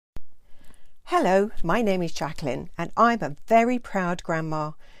Hello, my name is Jacqueline and I'm a very proud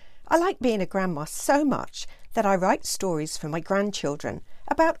grandma. I like being a grandma so much that I write stories for my grandchildren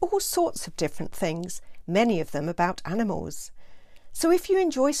about all sorts of different things, many of them about animals. So if you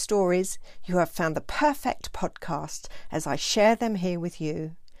enjoy stories, you have found the perfect podcast as I share them here with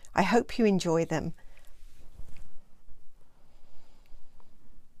you. I hope you enjoy them.